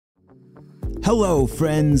Hello,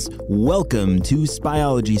 friends. Welcome to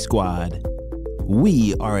Spyology Squad.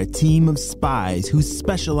 We are a team of spies who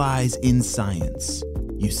specialize in science.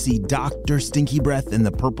 You see, Dr. Stinky Breath and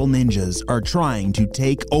the Purple Ninjas are trying to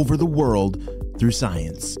take over the world through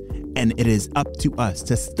science, and it is up to us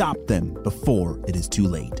to stop them before it is too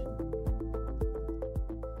late.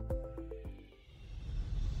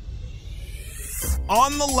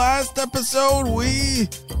 On the last episode, we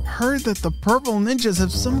heard that the Purple Ninjas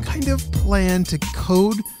have some kind of plan to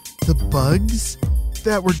code the bugs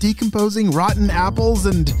that were decomposing rotten apples,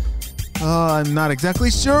 and I'm not exactly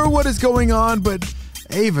sure what is going on, but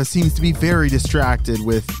Ava seems to be very distracted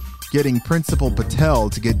with getting Principal Patel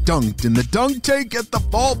to get dunked in the dunk tank at the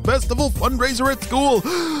Fall Festival fundraiser at school.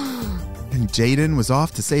 And Jaden was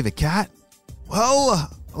off to save a cat? Well,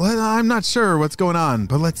 I'm not sure what's going on,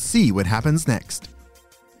 but let's see what happens next.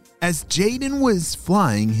 As Jaden was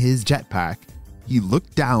flying his jetpack, he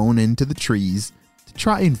looked down into the trees to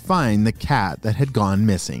try and find the cat that had gone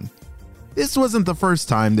missing. This wasn't the first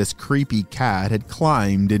time this creepy cat had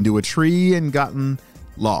climbed into a tree and gotten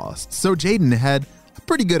lost, so Jaden had a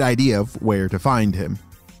pretty good idea of where to find him.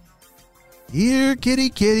 "Here,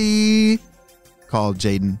 kitty, kitty," called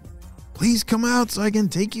Jaden. "Please come out so I can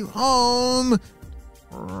take you home."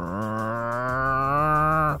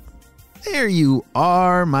 "There you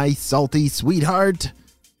are, my salty sweetheart."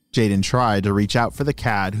 Jaden tried to reach out for the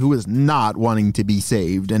cat, who was not wanting to be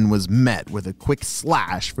saved and was met with a quick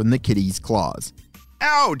slash from the kitty's claws.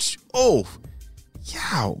 "Ouch! Oh,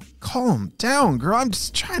 yow, calm down, girl. I'm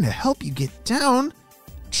just trying to help you get down."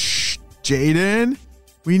 "Shh, Jaden.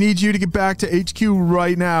 We need you to get back to HQ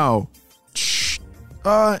right now." "Shh.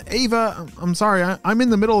 Ava, I'm sorry. I'm in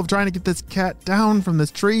the middle of trying to get this cat down from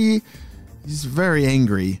this tree. He's very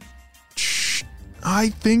angry." "Shh. I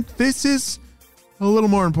think this is a little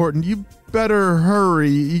more important. You better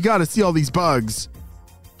hurry. You gotta see all these bugs."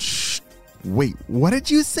 "Shh. Wait, what did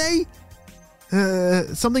you say?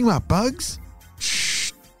 Something about bugs?"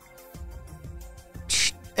 "Shh.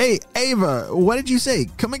 Shh. Hey, Ava, what did you say?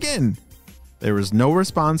 Come again." There was no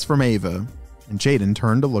response from Ava, and Jaden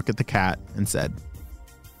turned to look at the cat and said,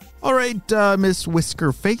 "All right, Miss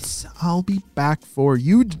Whisker Face, I'll be back for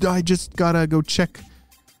you. I just gotta go check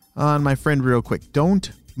on my friend real quick.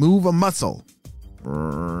 Don't move a muscle."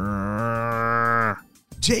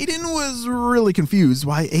 Jaden was really confused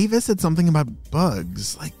why Ava said something about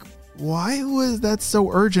bugs. Like, why was that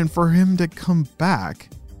so urgent for him to come back?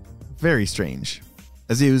 Very strange.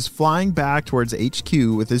 As he was flying back towards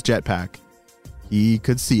HQ with his jetpack, he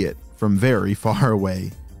could see it from very far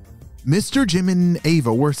away. Mr. Jim and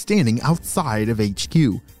Ava were standing outside of HQ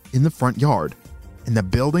in the front yard, and the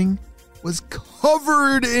building was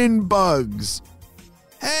covered in bugs.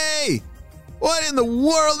 "Hey, what in the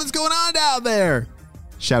world is going on down there?"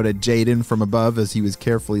 shouted Jaden from above as he was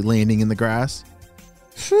carefully landing in the grass.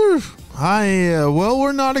 "Phew, well,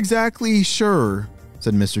 we're not exactly sure,"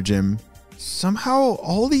 said Mr. Jim. "Somehow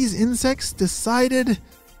all these insects decided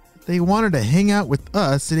they wanted to hang out with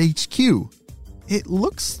us at HQ. It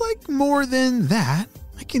looks like more than that.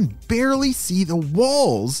 I can barely see the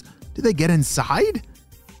walls. Did they get inside?"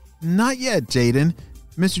 "Not yet, Jaden.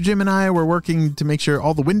 Mr. Jim and I were working to make sure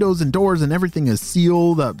all the windows and doors and everything is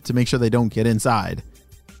sealed up to make sure they don't get inside."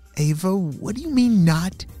 "Ava, what do you mean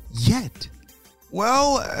not yet?"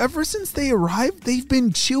 "Well, ever since they arrived, they've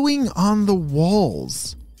been chewing on the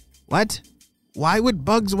walls." "What? Why would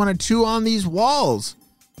bugs want to chew on these walls?"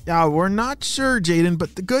 "Yeah, we're not sure, Jaden,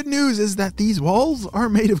 but the good news is that these walls are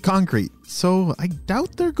made of concrete, so I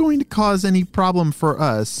doubt they're going to cause any problem for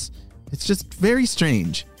us. It's just very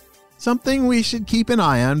strange. Something we should keep an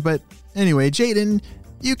eye on, but anyway, Jaden,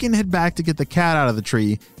 you can head back to get the cat out of the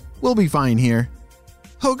tree. We'll be fine here."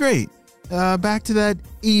 "Oh, great. Back to that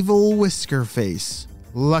evil Whisker Face.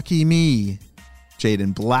 Lucky me."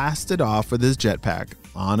 Jaden blasted off with his jetpack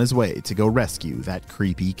on his way to go rescue that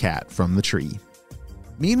creepy cat from the tree.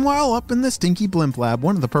 Meanwhile, up in the Stinky Blimp Lab,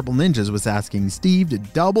 one of the Purple Ninjas was asking Steve to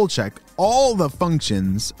double check all the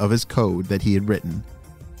functions of his code that he had written.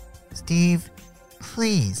 "Steve,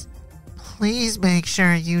 please make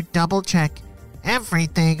sure you double check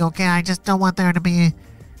everything, okay? I just don't want there to be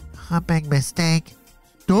a big mistake."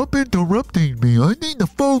 "Stop interrupting me. I need to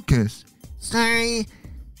focus." Sorry,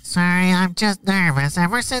 I'm just nervous.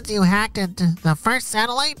 Ever since you hacked into the first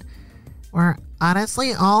satellite, we're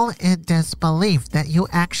honestly all in disbelief that you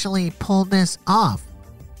actually pulled this off."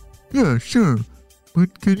 "Yeah, sure.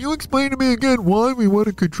 But can you explain to me again why we want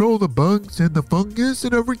to control the bugs and the fungus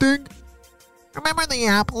and everything?" Remember the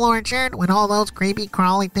apple orchard when all those creepy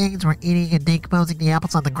crawly things were eating and decomposing the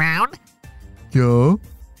apples on the ground? Yeah?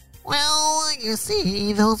 Well, you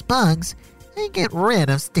see, those bugs, they get rid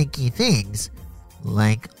of stinky things,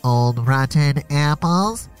 like old rotten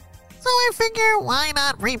apples. So I figure, why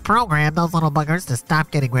not reprogram those little buggers to stop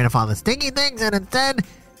getting rid of all the stinky things and instead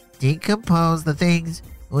decompose the things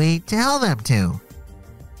we tell them to?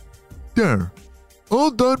 There. All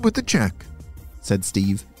done with the check, said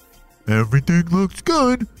Steve. Everything looks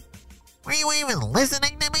good. Were you even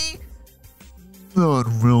listening to me? Not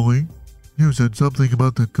really. You said something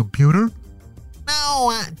about the computer?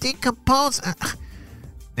 No, decompose.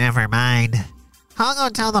 Never mind. I'll go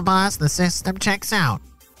tell the boss the system checks out.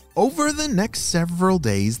 Over the next several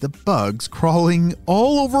days, the bugs crawling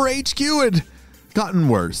all over HQ had gotten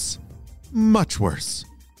worse. Much worse.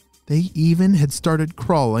 They even had started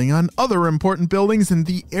crawling on other important buildings, and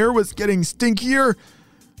the air was getting stinkier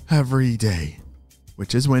every day.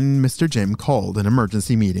 Which is when Mr. Jim called an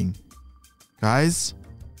emergency meeting. Guys,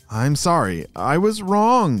 I'm sorry. I was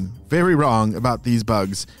wrong. Very wrong about these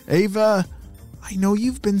bugs. Ava, I know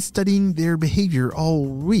you've been studying their behavior all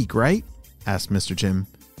week, right? Asked Mr. Jim.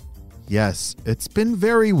 Yes, it's been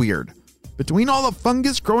very weird. Between all the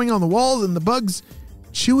fungus growing on the walls and the bugs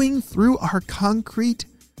chewing through our concrete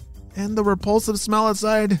and the repulsive smell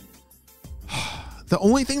outside, the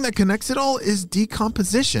only thing that connects it all is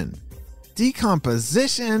decomposition.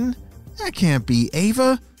 Decomposition? That can't be,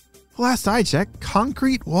 Ava. Last I checked,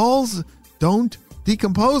 concrete walls don't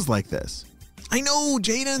decompose like this. I know,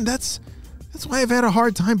 Jaden, that's why I've had a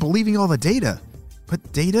hard time believing all the data.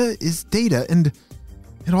 But data is data, and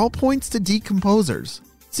it all points to decomposers.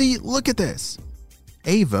 See, look at this.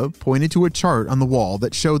 Ava pointed to a chart on the wall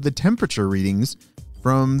that showed the temperature readings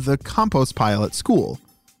from the compost pile at school.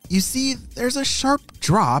 You see, there's a sharp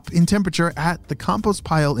drop in temperature at the compost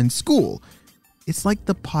pile in school. It's like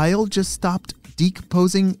the pile just stopped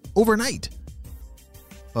decomposing overnight.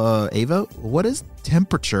 Ava, what does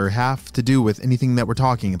temperature have to do with anything that we're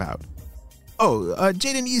talking about? Oh,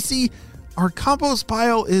 Jaden, you see, our compost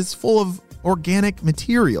pile is full of organic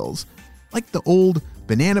materials, like the old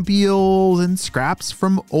banana peels and scraps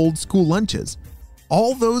from old school lunches.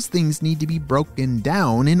 All those things need to be broken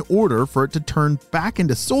down in order for it to turn back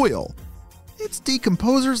into soil. It's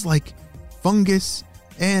decomposers like fungus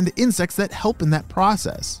and insects that help in that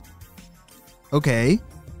process. Okay,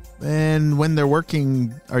 and when they're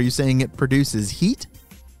working, are you saying it produces heat?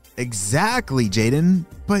 Exactly, Jaden,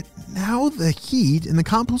 but now the heat in the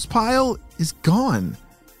compost pile is gone.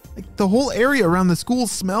 Like the whole area around the school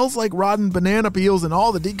smells like rotten banana peels, and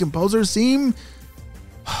all the decomposers seem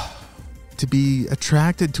to be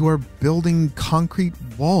attracted to our building concrete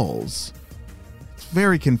walls. It's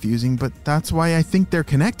very confusing, but that's why I think they're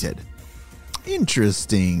connected.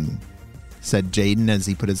 Interesting, said Jaden as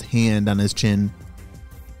he put his hand on his chin.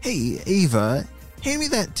 Hey, Ava, hand me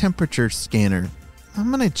that temperature scanner. I'm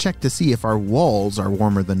going to check to see if our walls are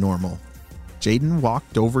warmer than normal. Jaden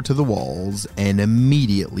walked over to the walls and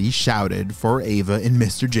immediately shouted for Ava and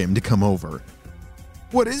Mr. Jim to come over.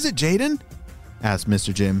 What is it, Jaden? Asked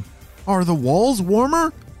Mr. Jim. Are the walls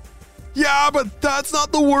warmer? Yeah, but that's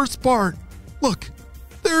not the worst part. Look,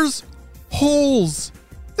 there's holes.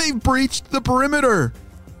 They've breached the perimeter.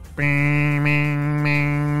 Ava,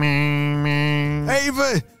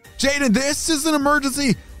 Jaden, this is an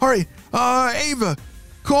emergency. All right, Ava,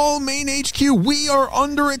 call main HQ. We are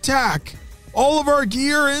under attack. All of our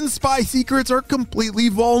gear and spy secrets are completely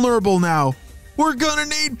vulnerable now. We're gonna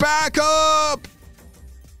need backup.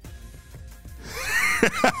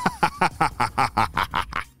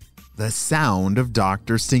 The sound of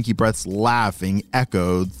Dr. Stinky Breath's laughing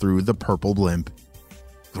echoed through the purple blimp.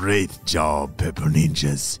 Great job, Pepper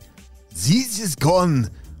Ninjas. This has gone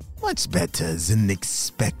much better than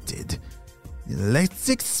expected. Let's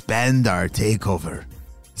expand our takeover.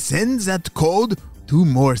 Send that code to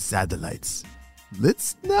more satellites.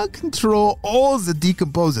 Let's now control all the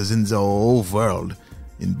decomposers in the whole world.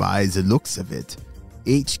 And by the looks of it,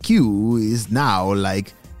 HQ is now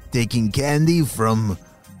like taking candy from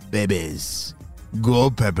babies. Go,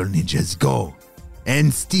 Pepper Ninjas, go.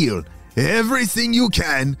 And steal everything you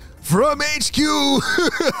can from HQ.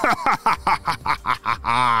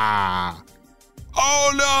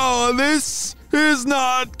 Oh no, this is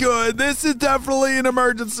not good. This is definitely an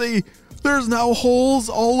emergency. There's now holes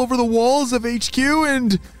all over the walls of HQ,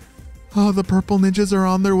 and the purple ninjas are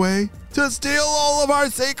on their way to steal all of our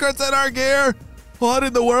secrets and our gear. What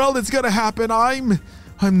in the world is going to happen? I'm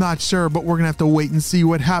not sure, but we're going to have to wait and see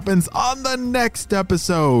what happens on the next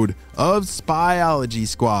episode of Spyology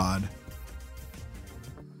Squad.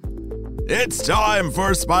 It's time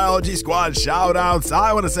for Spyology Squad shout-outs.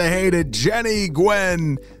 I want to say hey to Jenny,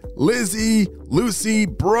 Gwen, Lizzie, Lucy,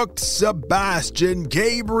 Brooke, Sebastian,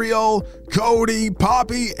 Gabriel, Cody,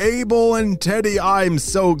 Poppy, Abel, and Teddy. I'm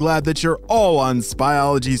so glad that you're all on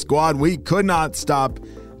Spyology Squad. We could not stop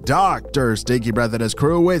Dr. Stinky Breath and his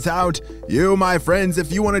crew without you, my friends.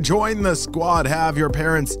 If you want to join the squad, have your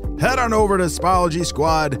parents, head on over to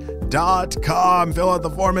SpyologySquad.com. Fill out the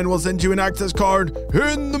form and we'll send you an access card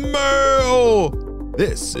in the mail.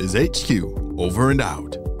 This is HQ, over and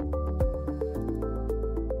out.